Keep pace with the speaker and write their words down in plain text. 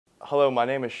Hello, my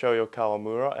name is Shoyo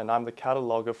Kawamura and I'm the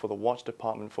cataloger for the watch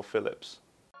department for Philips.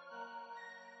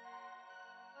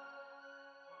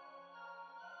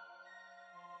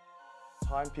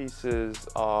 Timepieces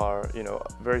are,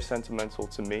 very sentimental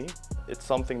to me. It's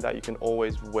something that you can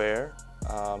always wear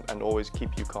and always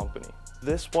keep you company.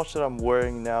 This watch that I'm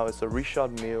wearing now is a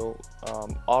Richard Mille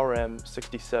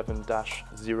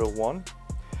RM67-01.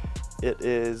 It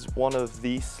is one of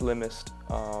the slimmest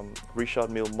Richard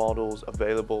Mille models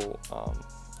available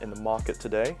in the market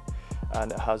today,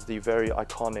 and it has the very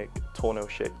iconic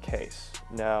tonneau-shaped case.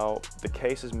 Now, the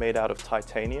case is made out of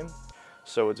titanium,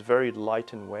 so it's very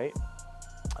light in weight.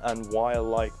 And why I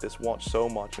like this watch so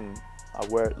much, and I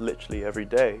wear it literally every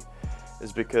day,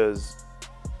 is because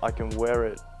I can wear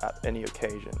it at any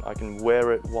occasion. I can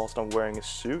wear it whilst I'm wearing a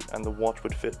suit and the watch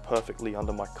would fit perfectly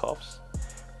under my cuffs.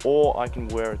 Or I can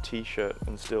wear a t-shirt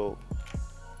and still,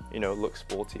 look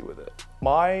sporty with it.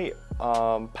 My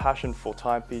passion for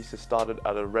timepieces started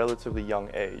at a relatively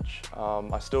young age.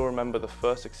 I still remember the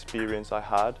first experience I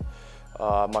had.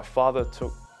 My father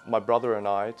took my brother and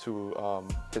I to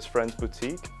his friend's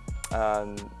boutique,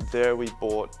 and there we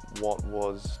bought what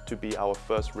was to be our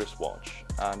first wristwatch.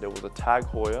 And it was a Tag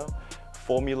Heuer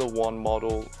Formula 1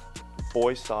 model,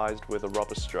 boy-sized with a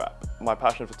rubber strap. My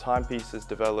passion for timepieces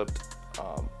developed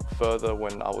further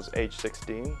when I was age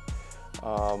 16.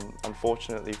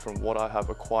 Unfortunately, from what I have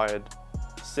acquired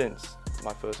since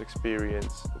my first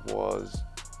experience was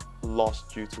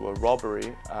lost due to a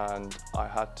robbery, and I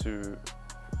had to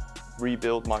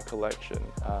rebuild my collection,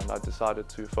 and I decided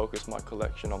to focus my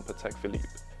collection on Patek Philippe.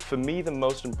 For me, the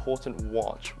most important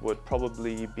watch would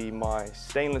probably be my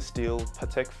stainless steel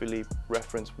Patek Philippe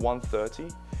reference 130,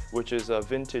 which is a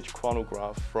vintage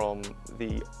chronograph from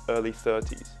the early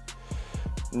 30s.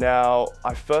 Now,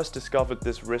 I first discovered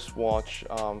this wristwatch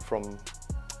from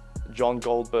John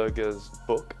Goldberger's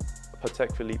book,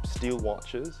 Patek Philippe Steel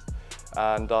Watches,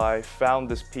 and I found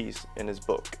this piece in his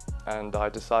book, and I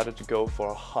decided to go for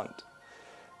a hunt.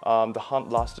 The hunt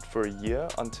lasted for a year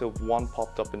until one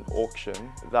popped up in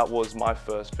auction. That was my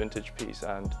first vintage piece,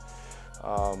 and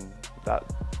that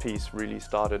piece really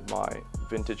started my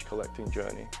vintage collecting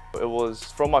journey. It was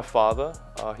from my father.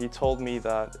 He told me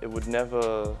that it would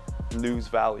never lose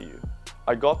value.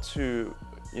 I got to,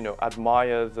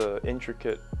 admire the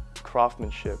intricate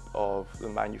craftsmanship of the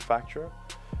manufacturer,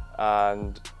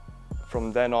 and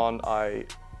from then on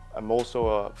I'm also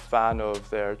a fan of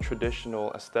their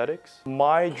traditional aesthetics.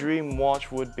 My dream watch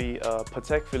would be a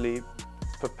Patek Philippe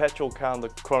perpetual calendar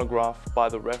chronograph by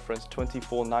the reference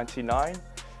 2499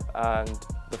 and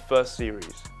the first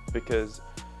series, because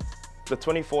the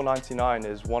 2499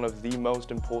 is one of the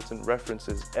most important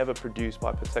references ever produced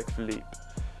by Patek Philippe.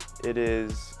 It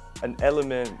is an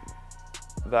element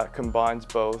that combines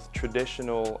both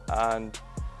traditional and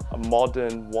a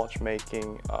modern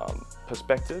watchmaking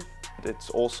perspective. It's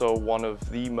also one of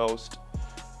the most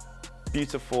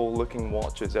beautiful looking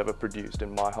watches ever produced,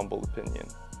 in my humble opinion.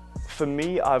 For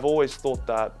me, I've always thought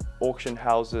that auction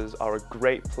houses are a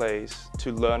great place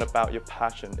to learn about your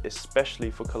passion, especially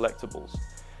for collectibles.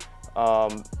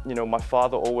 My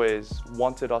father always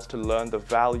wanted us to learn the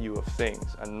value of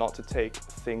things and not to take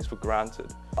things for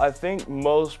granted. I think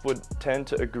most would tend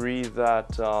to agree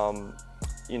that,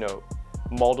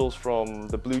 models from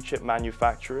the blue chip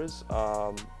manufacturers,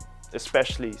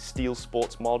 especially steel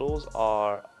sports models,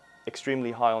 are extremely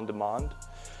high on demand,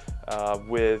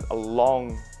 with a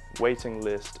long waiting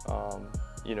list,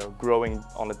 growing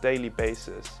on a daily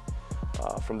basis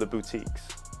from the boutiques.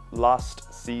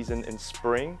 Last season in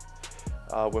spring,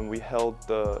 when we held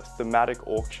the thematic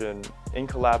auction in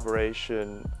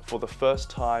collaboration for the first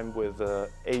time with the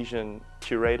Asian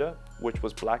curator, which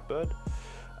was Blackbird,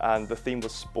 and the theme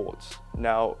was sports.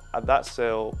 Now, at that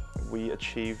sale, we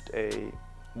achieved a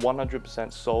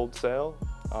 100% sold sale,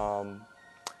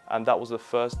 and that was the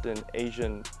first in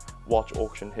Asian watch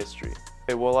auction history.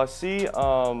 Okay, well, I see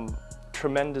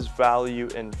tremendous value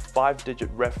in 5-digit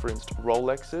referenced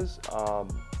Rolexes,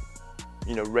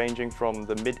 ranging from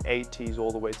the mid-80s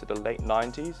all the way to the late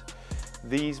 90s.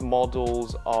 These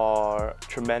models are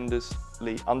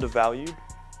tremendously undervalued,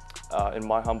 in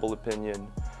my humble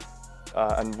opinion.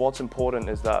 And what's important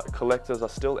is that collectors are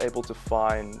still able to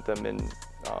find them in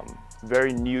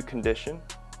very new condition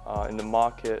in the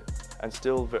market, and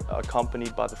still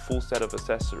accompanied by the full set of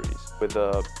accessories with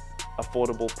a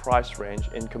affordable price range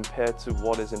in compared to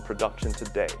what is in production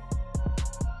today.